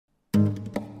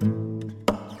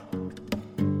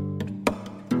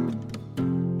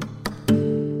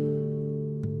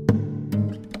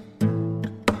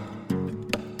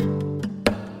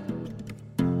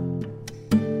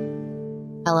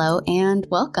Hello and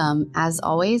welcome. As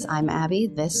always, I'm Abby.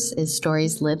 This is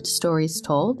Stories Lived, Stories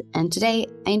Told. And today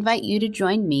I invite you to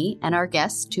join me and our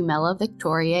guest, Tumelo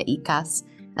Victoria Eikaas,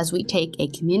 as we take a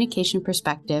communication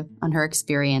perspective on her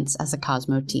experience as a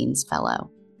CosmoTeenz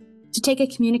fellow. To take a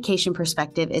communication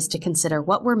perspective is to consider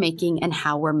what we're making and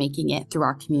how we're making it through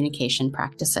our communication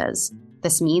practices.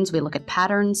 This means we look at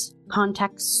patterns,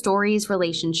 context, stories,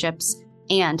 relationships,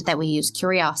 and that we use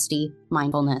curiosity,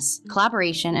 mindfulness,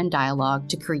 collaboration, and dialogue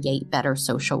to create better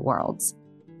social worlds.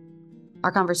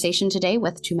 Our conversation today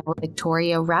with Tumelo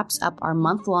Victoria wraps up our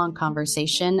month-long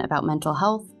conversation about mental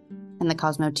health and the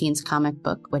CosmoTeenz comic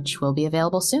book, which will be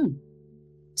available soon.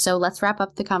 So let's wrap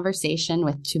up the conversation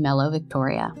with Tumelo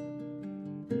Victoria.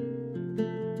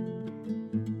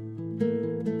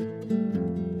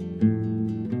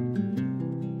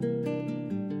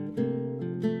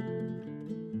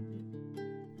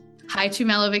 Hi,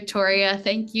 Tumelo Victoria.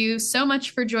 Thank you so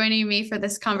much for joining me for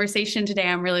this conversation today.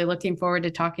 I'm really looking forward to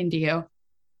talking to you.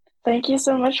 Thank you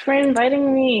so much for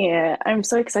inviting me. I'm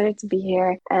so excited to be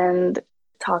here and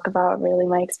talk about really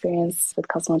my experience with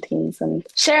CosmoTeenz and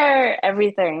share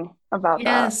everything about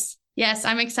that. Yes,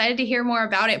 I'm excited to hear more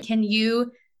about it. Can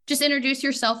you just introduce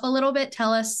yourself a little bit?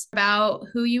 Tell us about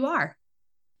who you are.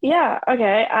 Yeah,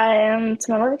 okay. I am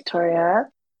Tumelo Victoria.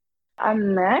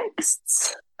 I'm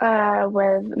mixed.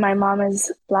 With my mom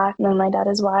is Black and my dad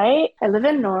is white. I live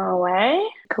in Norway,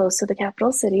 close to the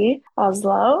capital city,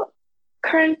 Oslo.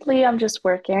 Currently, I'm just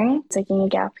working, taking a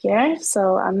gap year.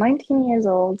 So I'm 19 years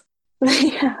old.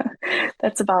 Yeah,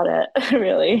 that's about it,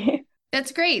 really.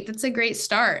 That's great. That's a great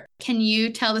start. Can you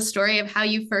tell the story of how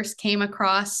you first came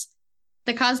across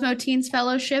the CosmoTeenz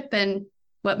Fellowship and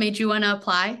what made you want to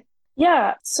apply?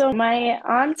 Yeah, so my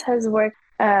aunt has worked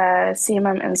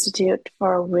CMM Institute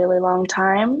for a really long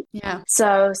time. Yeah.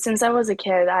 So since I was a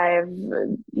kid, I've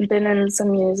been in some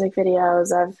music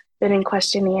videos, I've been in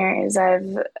questionnaires,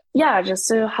 just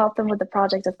to help them with the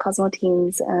project of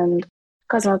CosmoTeenz and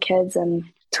Cosmo Kids and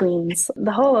Tweens,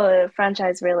 the whole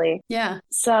franchise really. Yeah.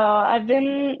 So I've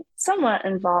been somewhat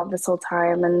involved this whole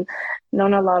time and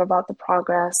known a lot about the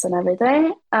progress and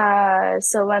everything.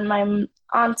 So when my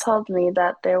aunt told me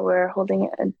that they were holding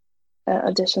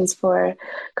auditions for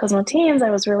CosmoTeenz,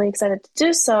 I was really excited to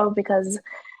do so because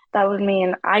that would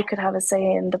mean I could have a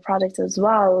say in the project as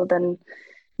well, than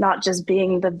not just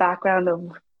being the background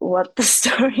of what the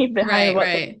story behind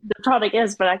the product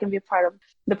is, but I can be a part of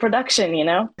the production, you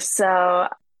know? So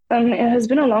it has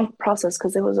been a long process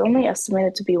because it was only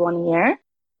estimated to be 1 year.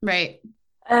 Right.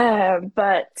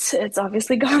 But it's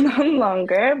obviously gone on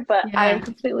longer, but Yeah. I'm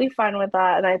completely fine with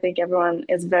that. And I think everyone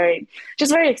is very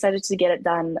excited to get it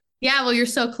done. Yeah, well, you're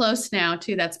so close now,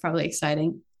 too. That's probably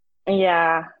exciting.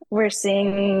 Yeah, we're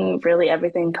seeing really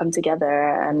everything come together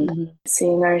and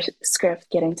seeing our script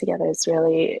getting together is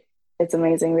it's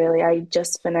amazing, really. I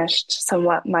just finished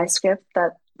somewhat my script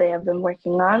that they have been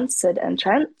working on, Sid and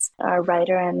Trent, our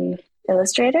writer and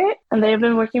illustrator, and they've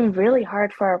been working really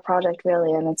hard for our project,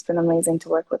 really, and it's been amazing to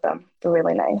work with them. They're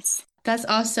really nice. That's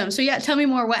awesome. So yeah, tell me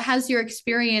more. What has your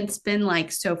experience been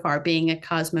like so far being a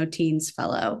CosmoTeenz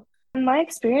fellow? My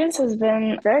experience has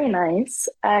been very nice.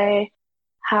 I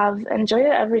have enjoyed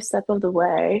it every step of the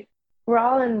way. We're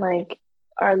all in like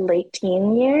our late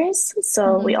teen years,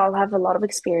 so we all have a lot of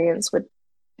experience with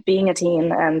being a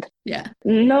teen and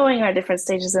knowing our different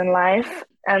stages in life.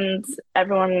 And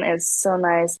everyone is so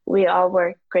nice. We all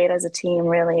work great as a team,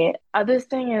 really. Other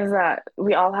thing is that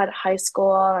we all had high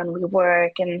school and we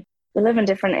work and we live in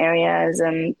different areas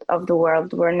and of the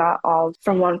world. We're not all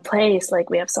from one place. Like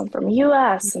we have some from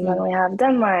US and then we have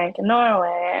Denmark and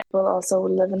Norway. We'll also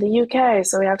live in the UK.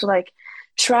 So we have to like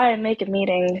try and make a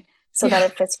meeting so that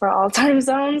it fits for all time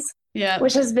zones. Yeah.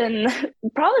 Which has been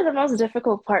probably the most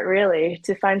difficult part, really,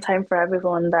 to find time for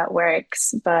everyone that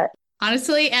works. But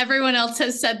honestly, everyone else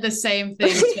has said the same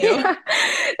thing too.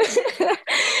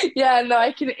 Yeah, no,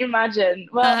 I can imagine.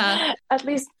 Well, at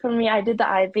least for me, I did the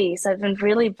IB, so I've been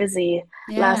really busy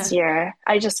last year.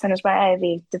 I just finished my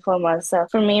IB diploma, so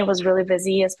for me, it was really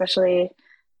busy, especially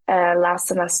last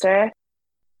semester.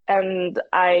 And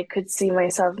I could see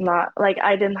myself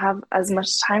I didn't have as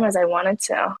much time as I wanted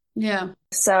to. Yeah.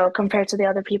 So compared to the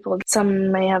other people,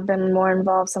 some may have been more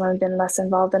involved, some have been less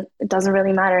involved, and it doesn't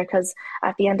really matter because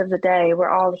at the end of the day, we're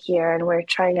all here and we're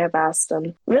trying our best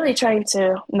and really trying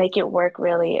to make it work,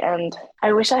 really. And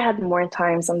I wish I had more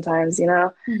time sometimes, you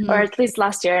know, or at least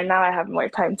last year, and now I have more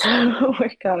time to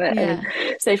work on it and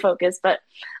stay focused. But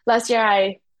last year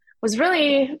I was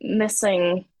really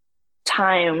missing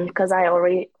time because I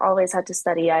always had to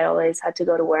study. I always had to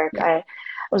go to work. I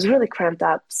was really cramped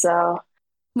up. So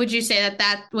Would you say that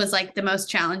that was like the most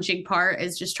challenging part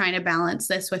is just trying to balance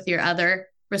this with your other Yeah.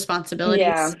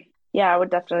 responsibilities? Yeah, I would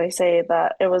definitely say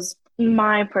that it was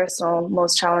my personal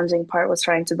most challenging part was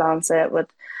trying to balance it with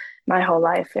my whole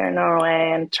life here in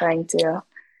Norway and trying to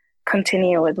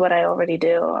continue with what I already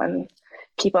do and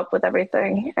keep up with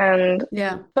everything. And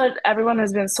Yeah. but everyone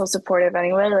has been so supportive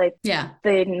anyway. Like Yeah.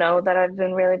 they know that I've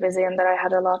been really busy and that I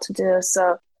had a lot to do.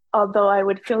 So although I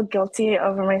would feel guilty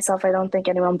over myself, I don't think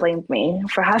anyone blamed me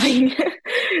for having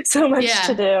so much to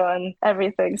Yeah. do and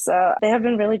everything. So they have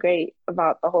been really great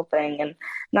about the whole thing. And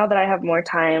now that I have more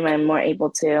time, I'm more able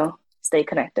to stay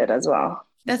connected as well.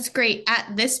 That's great.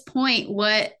 At this point,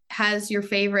 what has your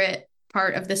favorite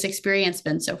part of this experience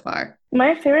been so far?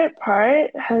 My favorite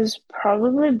part has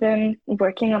probably been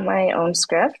working on my own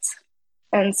script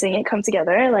and seeing it come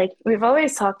together. Like we've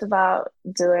always talked about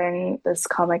doing this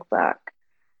comic book,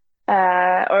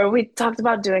 or we talked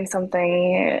about doing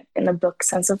something in a book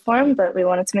sense of form, but we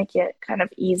wanted to make it kind of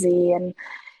easy and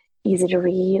easy to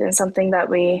read and something that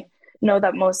we know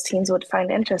that most teens would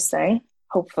find interesting,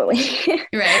 hopefully.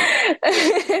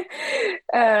 Right.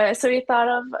 So we thought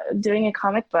of doing a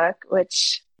comic book,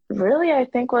 which really I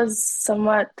think was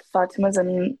somewhat Fatima's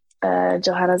and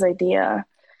Johanna's idea.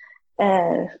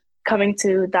 Uh, Coming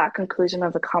to that conclusion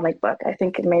of a comic book, I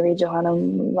think maybe Johanna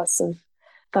must have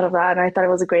thought of that, and I thought it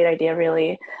was a great idea,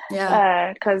 really,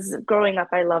 Yeah. because growing up,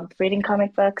 I loved reading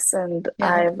comic books, and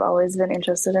Yeah. I've always been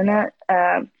interested in it.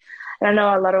 And I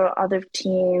know a lot of other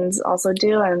teens also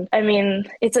do, and I mean,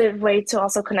 it's a way to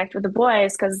also connect with the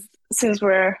boys because since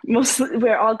we're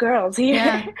all girls here,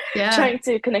 Yeah. Yeah. trying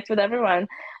to connect with everyone,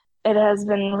 it has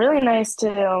been really nice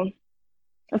to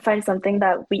find something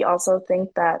that we also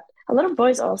think that a lot of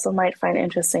boys also might find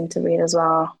interesting to read as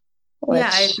well. Yeah,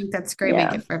 I Which, think that's great.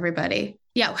 Make yeah, it for everybody.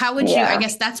 Yeah. How would you? I yeah,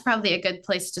 guess that's probably a good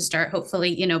place to start.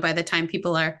 Hopefully, by the time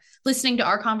people are listening to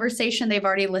our conversation, they've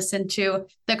already listened to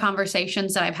the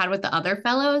conversations that I've had with the other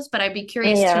fellows. But I'd be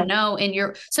curious to yeah, know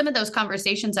in some of those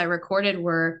conversations I recorded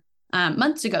were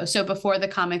months ago. So before the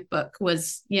comic book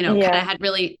was, kind of yeah. had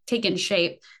really taken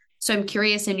shape. So I'm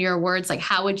curious in your words, like,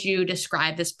 how would you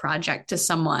describe this project to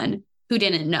someone who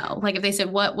didn't know? Like, if they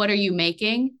said, what are you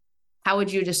making? How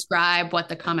would you describe what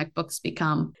the comic books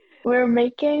become? We're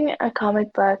making a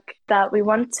comic book that we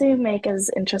want to make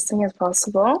as interesting as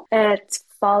possible. It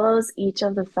follows each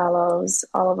of the fellows,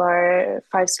 all of our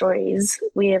 5 stories.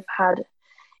 We have had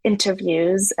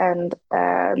interviews and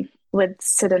with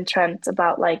Sid and Trent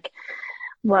about like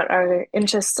what our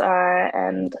interests are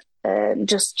and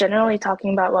just generally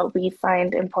talking about what we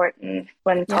find important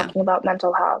when Yeah. talking about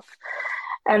mental health.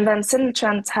 And then Sid and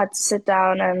Trent had to sit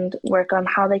down and work on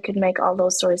how they could make all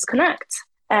those stories connect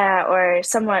or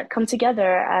somewhat come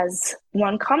together as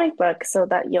one comic book so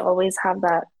that you always have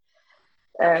that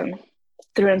um,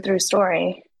 through and through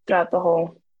story throughout the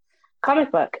whole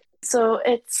comic book. So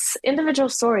it's individual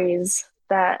stories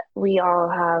that we all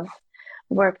have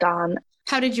worked on.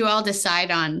 How did you all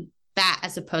decide on that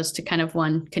as opposed to kind of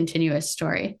one continuous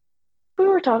story? We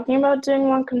were talking about doing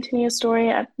one continuous story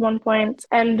at one point,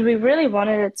 and we really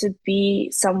wanted it to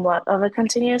be somewhat of a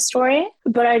continuous story.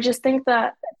 But I just think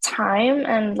that time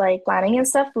and like planning and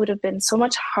stuff would have been so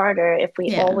much harder if we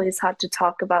Yeah. always had to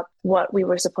talk about what we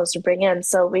were supposed to bring in.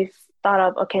 So we thought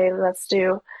of, okay, let's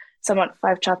do somewhat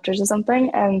 5 chapters or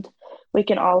something, and we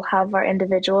can all have our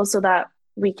individuals so that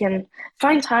we can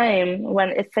find time when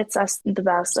it fits us the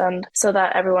best, and so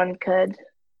that everyone could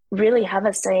really have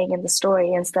a saying in the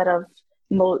story instead of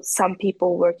some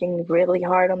people working really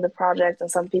hard on the project and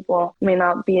some people may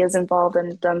not be as involved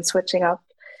and then switching up.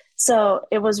 So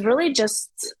it was really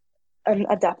just an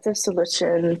adaptive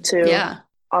solution to Yeah.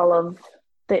 all of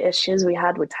the issues we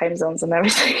had with time zones and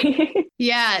everything.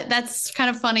 Yeah. That's kind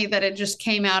of funny that it just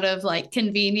came out of like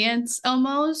convenience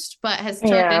almost, but has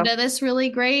turned Yeah, into this really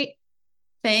great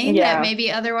thing that yeah,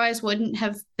 maybe otherwise wouldn't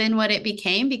have been what it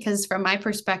became. Because from my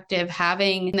perspective,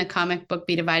 having the comic book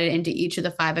be divided into each of the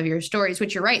 5 of your stories,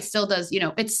 which you're right, still does,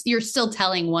 you're still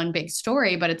telling one big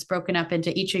story, but it's broken up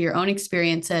into each of your own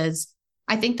experiences.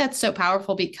 I think that's so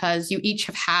powerful because you each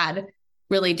have had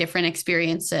really different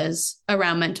experiences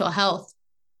around mental health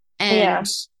yeah, and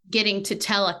getting to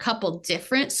tell a couple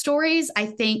different stories, I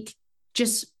think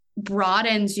just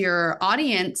broadens your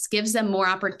audience, gives them more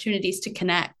opportunities to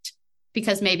connect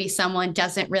because maybe someone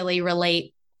doesn't really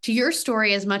relate to your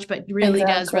story as much, but really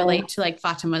does exactly. relate to like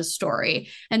Fatima's story.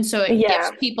 And so it gives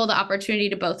Yeah, people the opportunity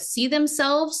to both see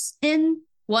themselves in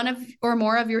one of or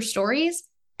more of your stories,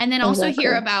 and then also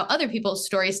hear exactly. about other people's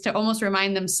stories to almost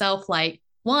remind themselves like,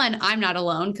 one, I'm not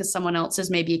alone because someone else is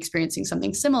maybe experiencing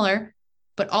something similar,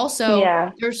 but also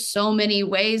Yeah, there's so many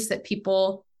ways that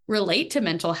people relate to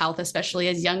mental health, especially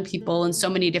as young people, and so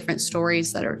many different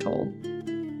stories that are told.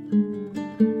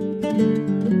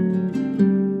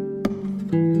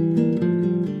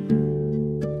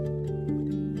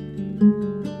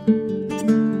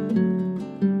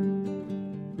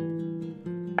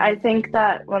 I think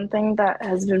that one thing that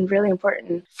has been really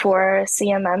important for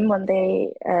CMM when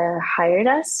they hired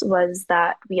us was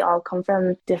that we all come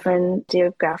from different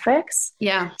geographics.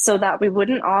 Yeah. So that we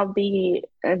wouldn't all be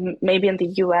maybe in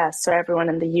the US or everyone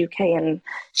in the UK and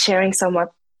sharing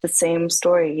somewhat the same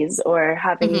stories or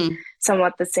having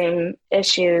somewhat the same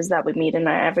issues that we meet in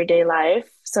our everyday life,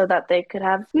 so that they could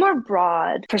have more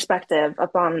broad perspective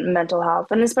upon mental health.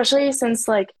 And especially since,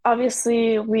 like,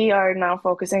 obviously we are now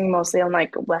focusing mostly on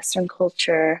like Western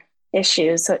culture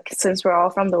issues, so, since we're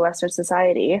all from the Western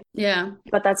society. Yeah.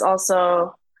 But that's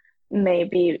also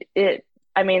maybe it.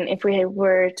 I mean, if we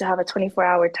were to have a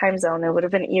 24-hour time zone, it would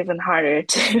have been even harder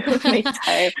to make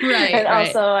time. And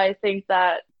also, I think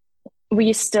that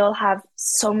we still have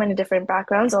so many different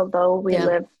backgrounds, although we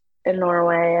live in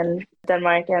Norway and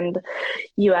Denmark and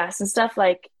US and stuff.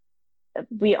 Like,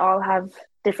 we all have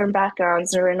different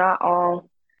backgrounds, and we're not all.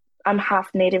 I'm half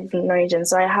native Norwegian,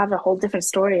 so I have a whole different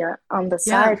story on the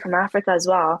side from Africa as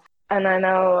well. And I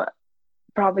know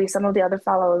probably some of the other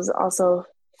fellows also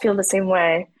feel the same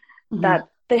way, that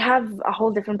they have a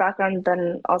whole different background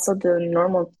than also the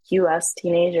normal US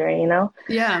teenager, you know?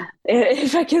 Yeah.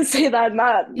 If I can say that,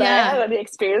 not that I have any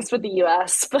experience with the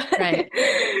US, but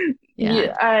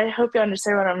I hope you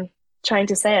understand what I'm trying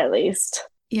to say, at least.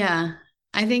 Yeah.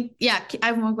 I think,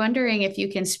 I'm wondering if you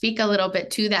can speak a little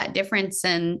bit to that difference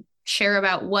and share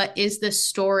about what is the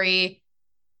story,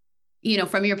 you know,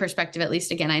 from your perspective, at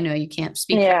least. Again, I know you can't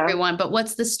speak for everyone, but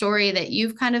what's the story that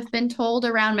you've kind of been told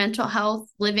around mental health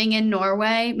living in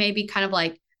Norway? Maybe kind of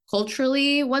like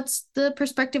culturally, what's the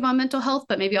perspective on mental health,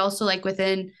 but maybe also like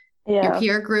within your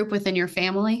peer group, within your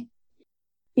family?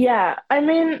 Yeah, I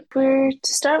mean, to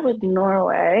start with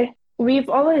Norway, we've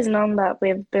always known that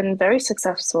we've been very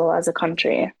successful as a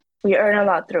country. We earn a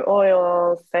lot through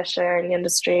oil, fishing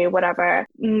industry, whatever.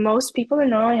 Most people in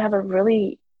Norway have a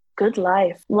really good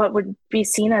life, what would be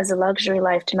seen as a luxury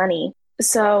life to many.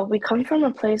 So we come from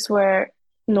a place where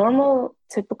normal,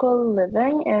 typical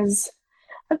living is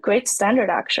a great standard,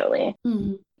 actually,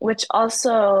 which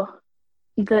also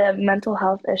the mental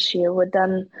health issue would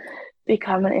then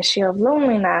become an issue of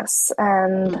loneliness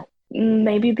and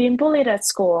maybe being bullied at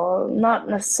school, not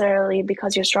necessarily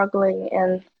because you're struggling,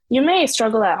 and you may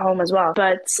struggle at home as well.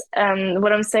 But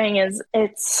what I'm saying is,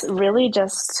 it's really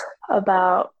just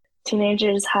about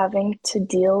teenagers having to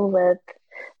deal with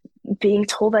being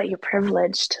told that you're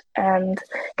privileged and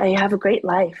that you have a great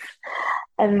life,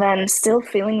 and then still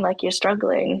feeling like you're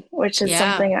struggling, which is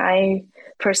something I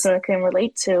personally can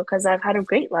relate to, because I've had a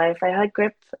great life. I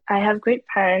have great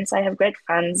parents. I have great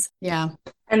friends. Yeah.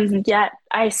 And yet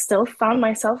I still found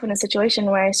myself in a situation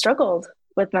where I struggled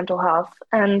with mental health.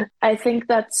 And I think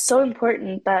that's so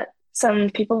important, that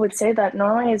some people would say that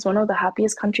Norway is one of the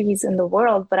happiest countries in the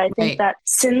world. But I think that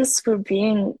since we're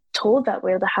being told that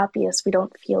we're the happiest, we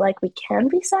don't feel like we can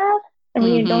be sad, and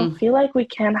we don't feel like we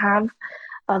can have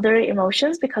other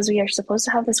emotions, because we are supposed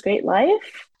to have this great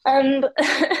life. And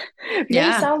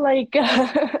may sound like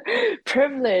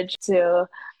privilege to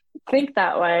think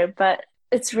that way, but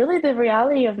it's really the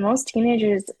reality of most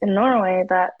teenagers in Norway,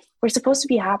 that we're supposed to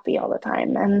be happy all the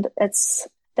time. And it's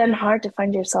then hard to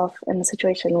find yourself in a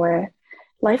situation where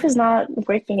life is not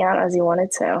working out as you want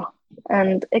it to.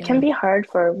 And it can be hard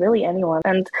for really anyone.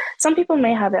 And some people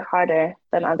may have it harder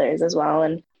than others as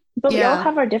well. But we all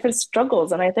have our different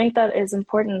struggles. And I think that is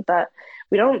important, that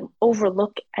we don't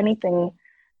overlook anything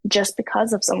just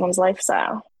because of someone's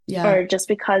lifestyle or just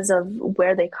because of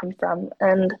where they come from.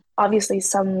 And obviously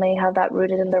some may have that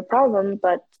rooted in their problem,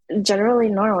 but generally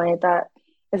Norway, that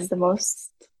is the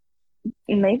most,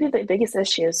 maybe the biggest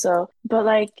issue. So, but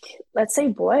like, let's say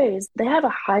boys, they have a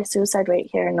high suicide rate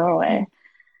here in Norway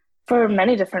for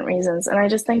many different reasons. And I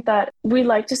just think that we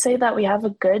like to say that we have a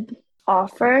good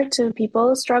offer to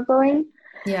people struggling.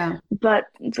 Yeah. But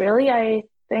really, I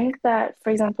think that, for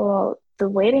example, the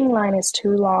waiting line is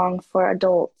too long for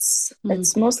adults.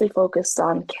 It's mostly focused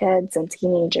on kids and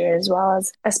teenagers, as well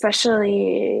as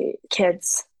especially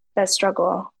kids that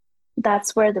struggle.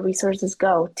 That's where the resources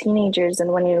go, teenagers.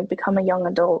 And when you become a young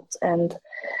adult, and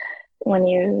when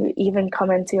you even come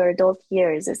into your adult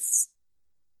years, it's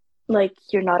like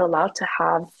you're not allowed to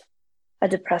have a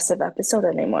depressive episode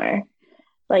anymore.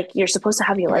 Like, you're supposed to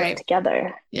have your life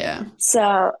together. Yeah.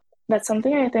 So that's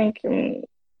something I think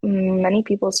many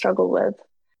people struggle with.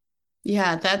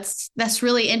 Yeah, that's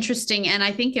really interesting. And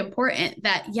I think important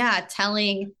that,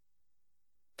 telling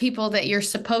people that you're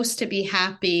supposed to be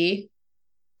happy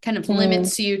kind of Mm,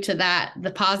 limits you to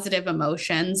the positive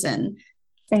emotions, and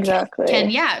exactly.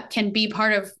 can be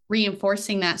part of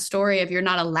reinforcing that story of you're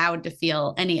not allowed to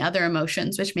feel any other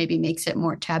emotions, which maybe makes it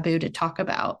more taboo to talk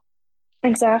about.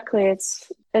 Exactly.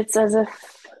 It's as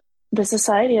if the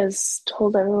society has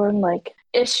told everyone like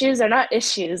issues are not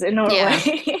issues in Norway.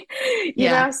 Yeah. You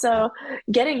Yeah. know, so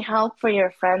getting help for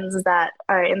your friends that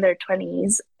are in their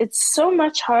 20s, it's so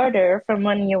much harder from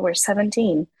when you were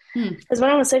 17. Hmm. Because when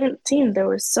I was 17, there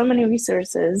were so many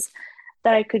resources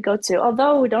that I could go to,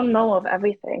 although we don't know of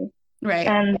everything. Right.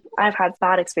 And I've had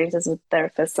bad experiences with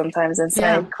therapists sometimes and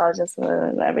Yeah. psychologists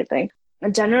and everything.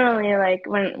 Generally, like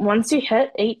once you hit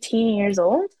 18 years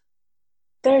old,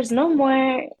 there's no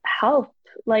more help.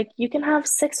 Like you can have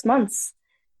 6 months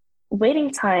waiting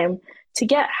time to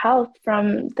get help from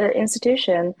the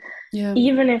institution, Yeah.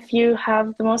 even if you have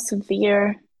the most severe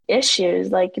issues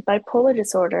like bipolar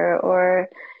disorder or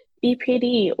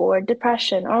BPD or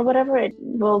depression or whatever it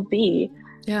will be.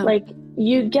 Yeah. Like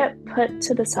you get put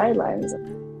to the sidelines.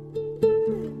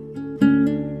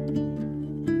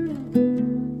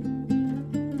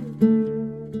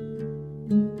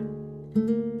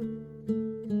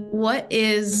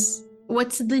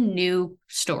 What's the new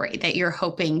story that you're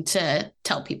hoping to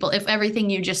tell people? If everything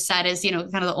you just said is, kind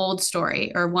of the old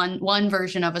story or one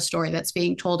version of a story that's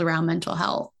being told around mental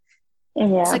health,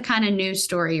 what's the Yeah. kind of new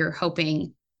story you're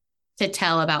hoping to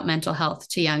tell about mental health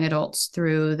to young adults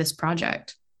through this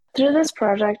project? Through this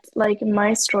project, like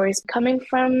my stories coming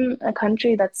from a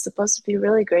country that's supposed to be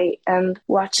really great and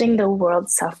watching the world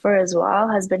suffer as well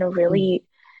has been a really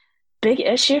big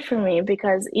issue for me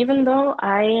because even though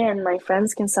I and my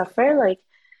friends can suffer, like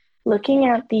looking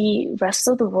at the rest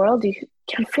of the world, you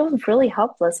can feel really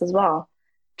helpless as well.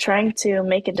 Trying to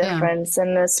make a Yeah. difference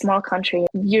in a small country.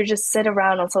 You just sit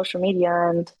around on social media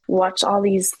and watch all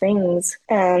these things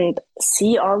and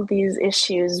see all these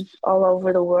issues all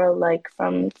over the world, like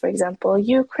from, for example,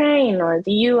 Ukraine or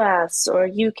the US or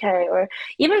UK or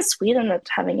even Sweden that's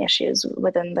having issues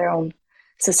within their own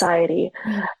society.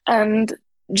 Yeah. And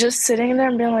just sitting there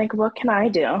and being like, what can I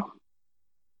do?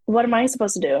 What am I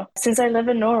supposed to do? Since I live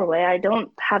in Norway, I don't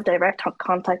have direct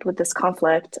contact with this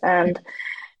conflict, and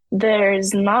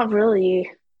there's not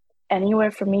really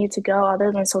anywhere for me to go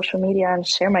other than social media and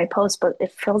share my posts, but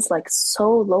it feels like so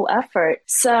low effort.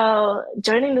 So,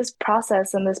 joining this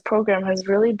process and this program has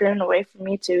really been a way for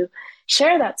me to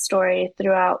share that story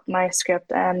throughout my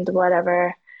script and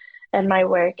whatever, and my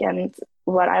work, and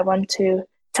what I want to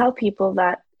tell people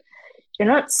that you're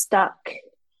not stuck,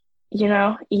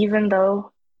 even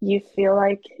though you feel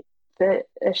like the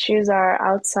issues are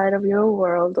outside of your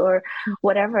world or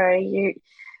whatever,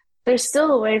 there's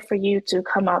still a way for you to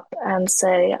come up and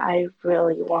say, I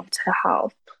really want to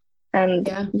help. And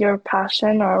Yeah. your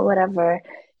passion or whatever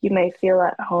you may feel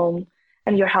at home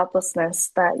and your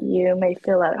helplessness that you may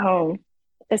feel at home,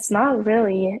 it's not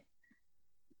really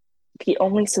the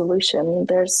only solution.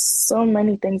 There's so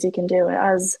many things you can do.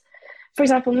 As, for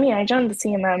example, me, I joined the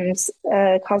CMM's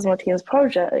CosmoTeenz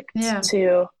project Yeah.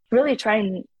 to really try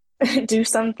and do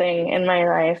something in my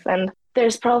life. And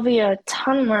there's probably a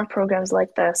ton more programs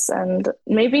like this, and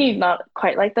maybe not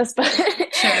quite like this, but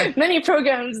Sure. many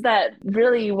programs that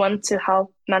really want to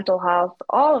help mental health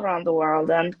all around the world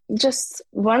and just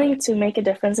wanting to make a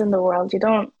difference in the world.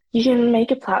 You can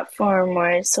make a platform or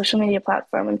a social media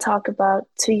platform and talk about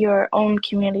to your own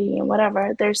community and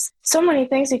whatever. There's so many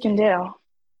things you can do,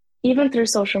 even through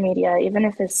social media, even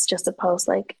if it's just a post.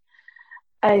 Like,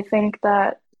 I think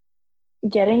that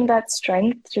getting that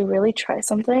strength to really try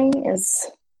something is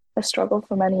a struggle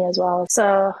for many as well.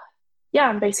 So, yeah,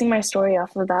 I'm basing my story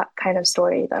off of that kind of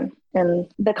story then in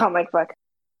the comic book.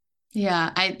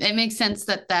 Yeah. It makes sense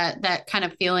that kind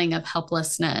of feeling of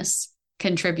helplessness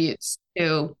contributes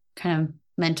to kind of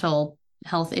mental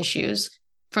health issues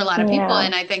for a lot of people. Yeah,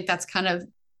 And I think that's kind of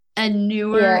a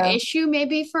newer yeah, issue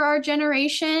maybe for our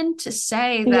generation to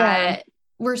say yeah, that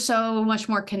we're so much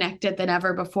more connected than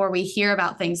ever before. We hear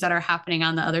about things that are happening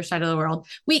on the other side of the world.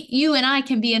 You and I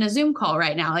can be in a Zoom call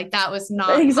right now. Like that was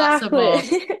not exactly. possible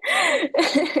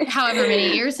however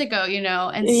many years ago,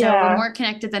 and so we're Yeah, more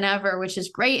connected than ever, which is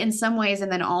great in some ways.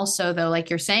 And then also though, like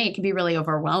you're saying, it can be really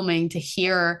overwhelming to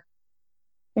hear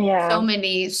so yeah,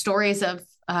 many stories of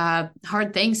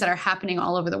hard things that are happening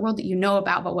all over the world that you know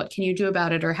about, but what can you do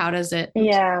about it? Or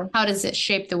yeah, how does it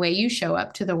shape the way you show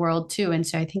up to the world too? And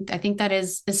so I think that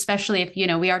is, especially if,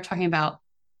 we are talking about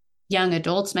young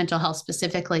adults, mental health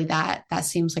specifically, that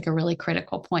seems like a really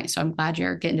critical point. So I'm glad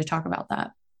you're getting to talk about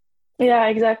that. yeah,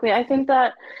 exactly. I think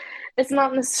that it's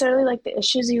not necessarily like the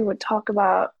issues you would talk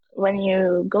about when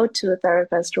you go to a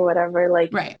therapist or whatever,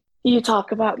 like Right. you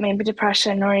talk about maybe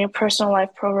depression or your personal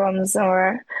life problems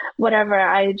or whatever.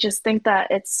 I just think that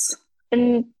it's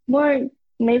more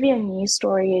maybe a new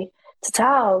story to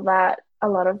tell that a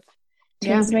lot of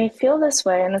teens may feel this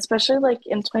way. And especially like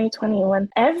in 2020 when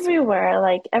everywhere,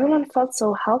 like everyone felt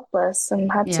so helpless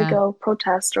and had to go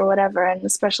protest or whatever. And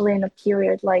especially in a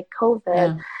period like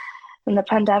COVID and the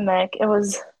pandemic, it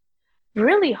was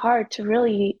really hard to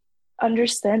really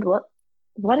understand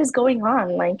what is going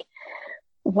on. Like,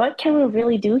 what can we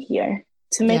really do here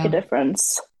to make a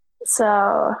difference?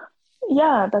 So,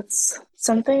 yeah, that's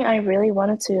something I really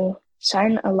wanted to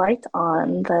shine a light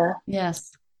on, the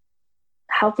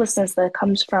helplessness that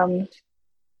comes from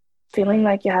feeling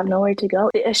like you have nowhere to go.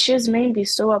 The issues may be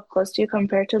so up close to you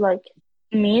compared to like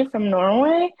me from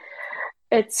Norway.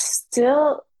 It's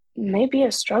still maybe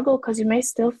a struggle because you may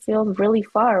still feel really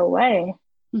far away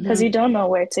because you don't know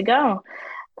where to go.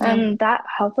 And that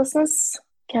helplessness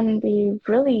can be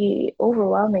really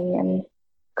overwhelming and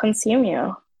consume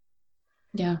you.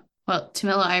 Yeah. Well,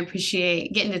 Tumelo, I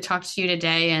appreciate getting to talk to you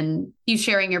today and you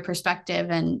sharing your perspective.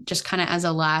 And just kind of as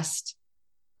a last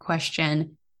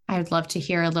question, I would love to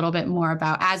hear a little bit more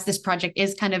about, as this project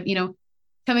is kind of,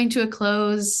 coming to a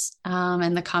close,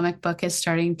 and the comic book is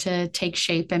starting to take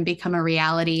shape and become a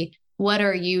reality. What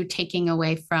are you taking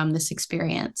away from this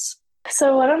experience?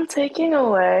 So what I'm taking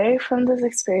away from this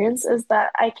experience is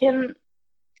that I can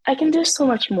do so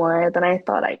much more than I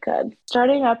thought I could.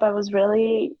 Starting up, I was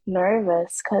really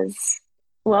nervous because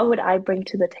what would I bring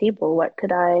to the table? What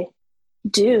could I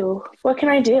do? What can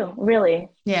I do, really?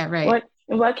 Yeah, right.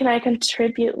 What can I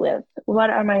contribute with? What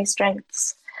are my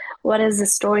strengths? What is the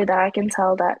story that I can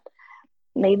tell that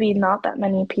maybe not that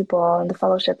many people in the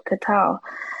fellowship could tell?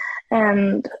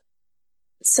 And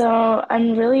so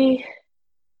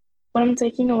what I'm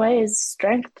taking away is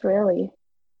strength, really.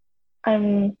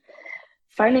 I'm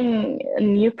finding a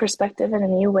new perspective and a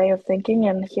new way of thinking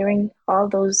and hearing all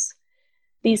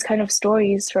these kind of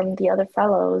stories from the other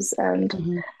fellows.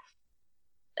 And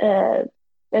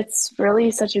it's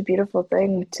really such a beautiful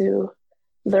thing to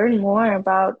learn more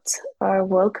about our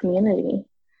world community.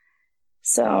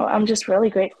 So I'm just really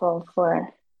grateful for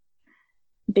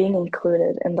being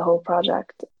included in the whole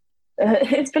project.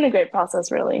 It's been a great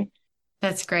process, really.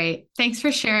 That's great. Thanks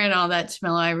for sharing all that,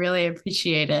 Tumelo. I really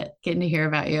appreciate it, getting to hear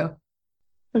about you.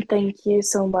 Thank you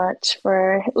so much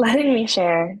for letting me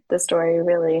share the story,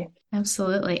 really.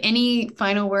 Absolutely. Any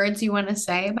final words you want to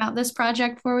say about this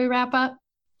project before we wrap up?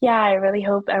 Yeah, I really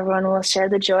hope everyone will share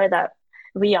the joy that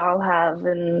we all have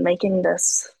in making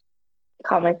this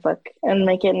comic book and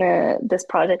making this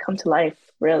project come to life,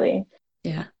 really.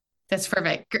 Yeah, that's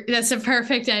perfect. That's a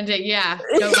perfect ending. Yeah,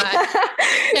 go back.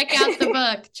 Check out the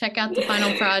book. Check out the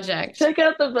final project. Check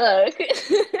out the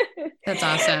book. That's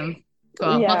awesome.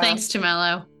 Cool. Yeah. Well, thanks,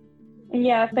 Tumelo.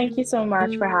 Yeah, thank you so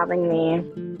much for having me.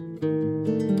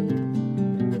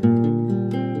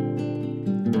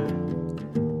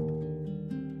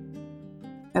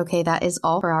 Okay, that is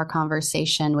all for our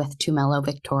conversation with Tumelo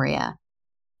Victoria.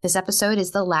 This episode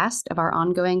is the last of our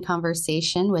ongoing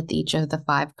conversation with each of the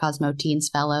 5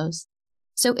 CosmoTeenz fellows.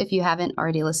 So if you haven't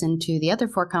already listened to the other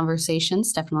 4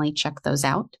 conversations, definitely check those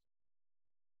out.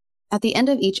 At the end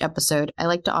of each episode, I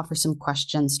like to offer some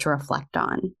questions to reflect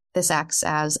on. This acts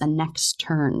as a next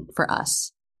turn for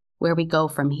us, where we go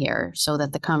from here, so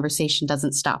that the conversation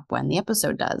doesn't stop when the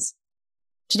episode does.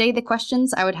 Today, the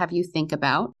questions I would have you think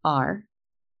about are: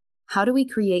 how do we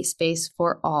create space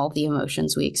for all the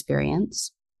emotions we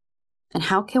experience? And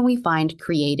how can we find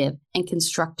creative and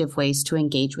constructive ways to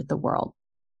engage with the world?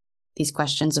 These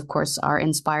questions, of course, are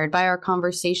inspired by our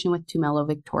conversation with Tumelo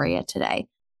Victoria today.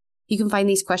 You can find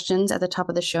these questions at the top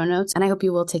of the show notes, and I hope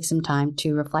you will take some time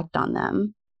to reflect on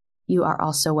them. You are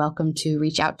also welcome to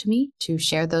reach out to me to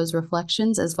share those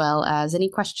reflections as well as any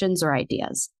questions or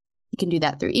ideas. You can do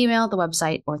that through email, the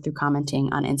website, or through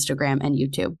commenting on Instagram and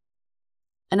YouTube.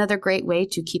 Another great way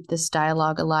to keep this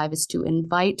dialogue alive is to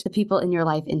invite the people in your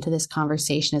life into this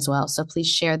conversation as well. So please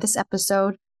share this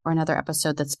episode or another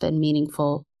episode that's been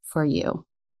meaningful for you.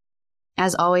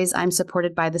 As always, I'm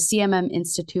supported by the CMM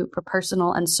Institute for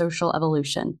Personal and Social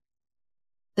Evolution.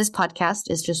 This podcast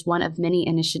is just one of many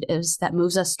initiatives that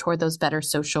moves us toward those better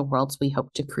social worlds we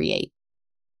hope to create.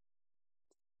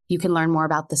 You can learn more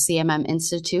about the CMM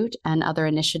Institute and other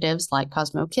initiatives like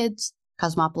Cosmo Kids,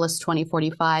 Cosmopolis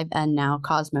 2045, and now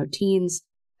CosmoTeenz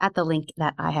at the link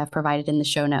that I have provided in the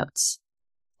show notes.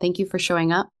 Thank you for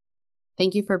showing up.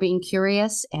 Thank you for being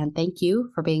curious, and thank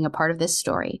you for being a part of this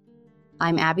story.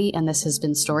 I'm Abby, and this has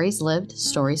been Stories Lived,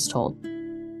 Stories Told.